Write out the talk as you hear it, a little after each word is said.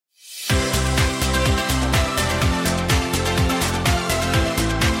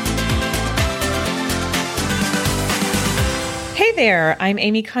Hi there, I'm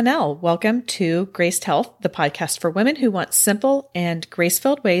Amy Connell. Welcome to Graced Health, the podcast for women who want simple and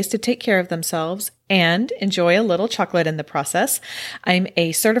grace-filled ways to take care of themselves and enjoy a little chocolate in the process. I'm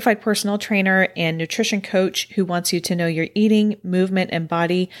a certified personal trainer and nutrition coach who wants you to know your eating, movement, and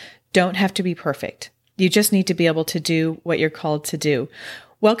body don't have to be perfect. You just need to be able to do what you're called to do.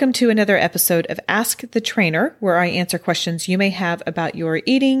 Welcome to another episode of Ask the Trainer, where I answer questions you may have about your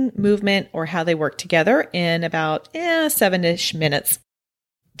eating, movement, or how they work together in about 7-ish minutes.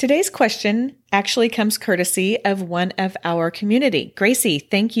 Today's question actually comes courtesy of one of our community. Gracie,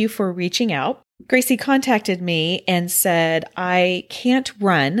 thank you for reaching out. Gracie contacted me and said, I can't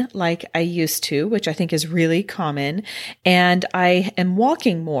run like I used to, which I think is really common, and I am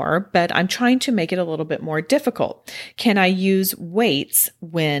walking more, but I'm trying to make it a little bit more difficult. Can I use weights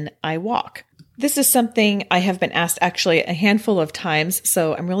when I walk? This is something I have been asked actually a handful of times,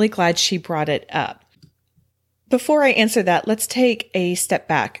 so I'm really glad she brought it up. Before I answer that, let's take a step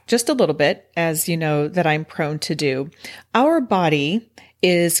back just a little bit, as you know that I'm prone to do. Our body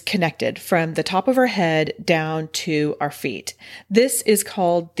is connected from the top of our head down to our feet. This is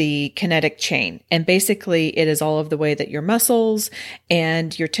called the kinetic chain. And basically it is all of the way that your muscles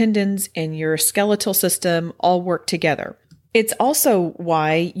and your tendons and your skeletal system all work together. It's also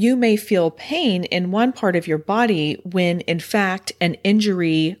why you may feel pain in one part of your body when in fact an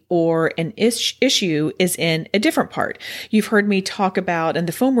injury or an issue is in a different part. You've heard me talk about in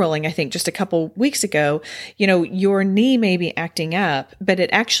the foam rolling, I think just a couple weeks ago, your knee may be acting up, but it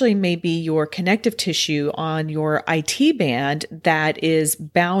actually may be your connective tissue on your IT band that is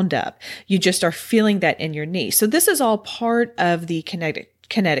bound up. You just are feeling that in your knee. So this is all part of the kinetic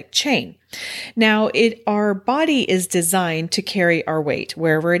chain. Now, our body is designed to carry our weight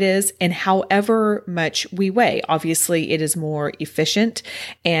wherever it is and however much we weigh. Obviously, it is more efficient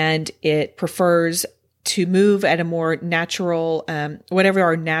and it prefers to move at a more natural, whatever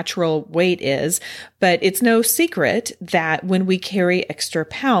our natural weight is. But it's no secret that when we carry extra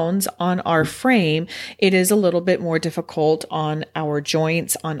pounds on our frame, it is a little bit more difficult on our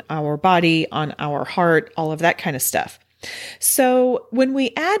joints, on our body, on our heart, all of that kind of stuff. So when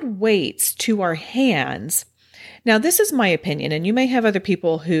we add weights to our hands, now this is my opinion, and you may have other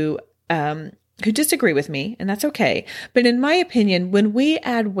people who disagree with me, and that's okay. But in my opinion, when we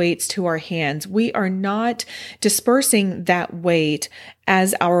add weights to our hands, we are not dispersing that weight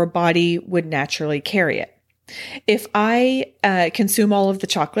as our body would naturally carry it. If I consume all of the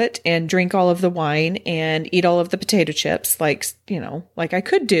chocolate and drink all of the wine and eat all of the potato chips, like I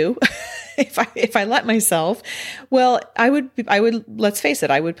could do if I let myself, well, I would, let's face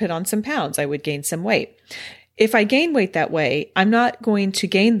it, I would put on some pounds. I would gain some weight. If I gain weight that way, I'm not going to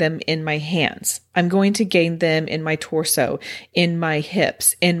gain them in my hands. I'm going to gain them in my torso, in my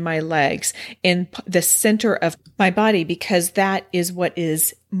hips, in my legs, in the center of my body, because that is what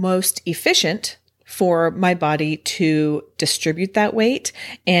is most efficient for my body to distribute that weight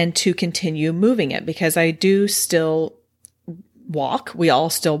and to continue moving it, because I do still walk. We all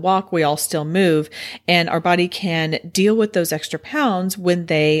still walk. We all still move, and our body can deal with those extra pounds when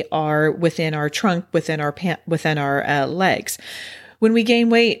they are within our trunk, within our legs. When we gain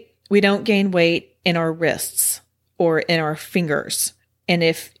weight, we don't gain weight in our wrists or in our fingers. And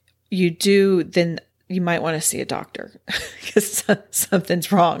if you do, then you might want to see a doctor because something's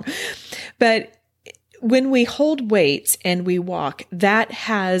wrong. But when we hold weights and we walk, that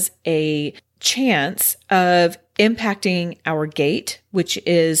has a chance of impacting our gait, which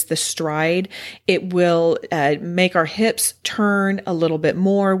is the stride. It will make our hips turn a little bit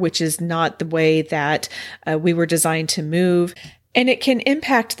more, which is not the way that we were designed to move. And it can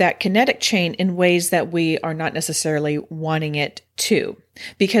impact that kinetic chain in ways that we are not necessarily wanting it to.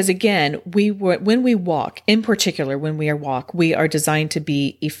 Because again, when we walk, in particular, when we walk, we are designed to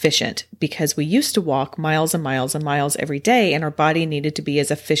be efficient because we used to walk miles and miles and miles every day, and our body needed to be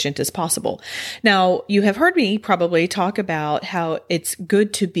as efficient as possible. Now, you have heard me probably talk about how it's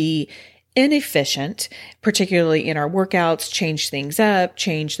good to be inefficient, particularly in our workouts, change things up,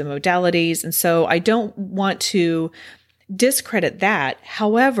 change the modalities. And so I don't want to discredit that.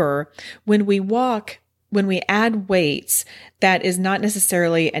 However, when we add weights, that is not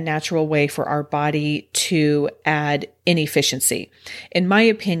necessarily a natural way for our body to add inefficiency. In my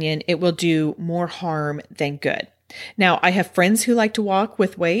opinion, it will do more harm than good. Now, I have friends who like to walk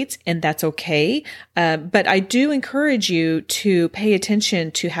with weights, and that's okay. But I do encourage you to pay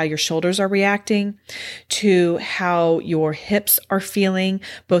attention to how your shoulders are reacting, to how your hips are feeling,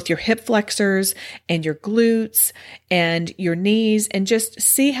 both your hip flexors and your glutes and your knees, and just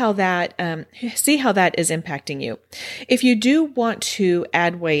see how that is impacting you. If you do want to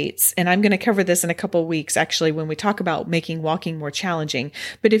add weights, and I'm going to cover this in a couple of weeks, actually, when we talk about making walking more challenging.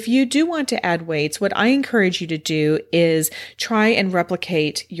 But if you do want to add weights, what I encourage you to do is try and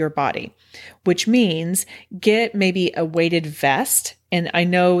replicate your body, which means get maybe a weighted vest. And I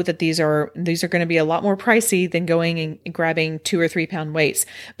know that these are going to be a lot more pricey than going and grabbing 2 or 3 pound weights,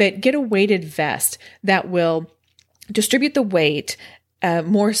 but get a weighted vest that will distribute the weight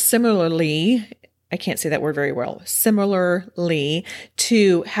more similarly. I can't say that word very well. Similarly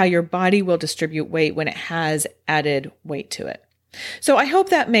to how your body will distribute weight when it has added weight to it. So I hope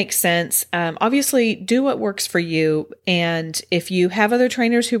that makes sense. Obviously, do what works for you. And if you have other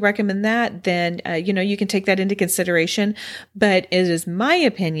trainers who recommend that, then, you can take that into consideration. But it is my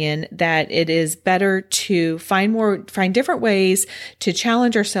opinion that it is better to find different ways to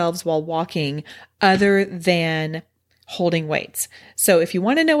challenge ourselves while walking other than holding weights. So if you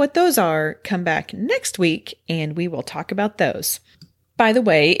want to know what those are, come back next week and we will talk about those. By the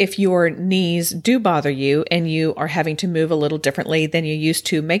way, if your knees do bother you and you are having to move a little differently than you used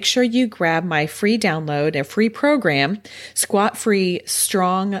to, make sure you grab my free download, a free program, Squat Free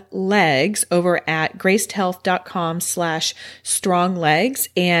Strong Legs, over at gracedhealth.com/stronglegs.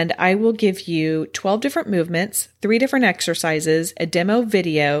 And I will give you 12 different movements, 3 different exercises, a demo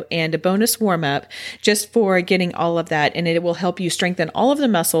video, and a bonus warm-up just for getting all of that. And it will help you strengthen all of the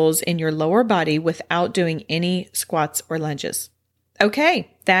muscles in your lower body without doing any squats or lunges. Okay,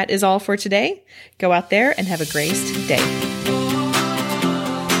 that is all for today. Go out there and have a graced day.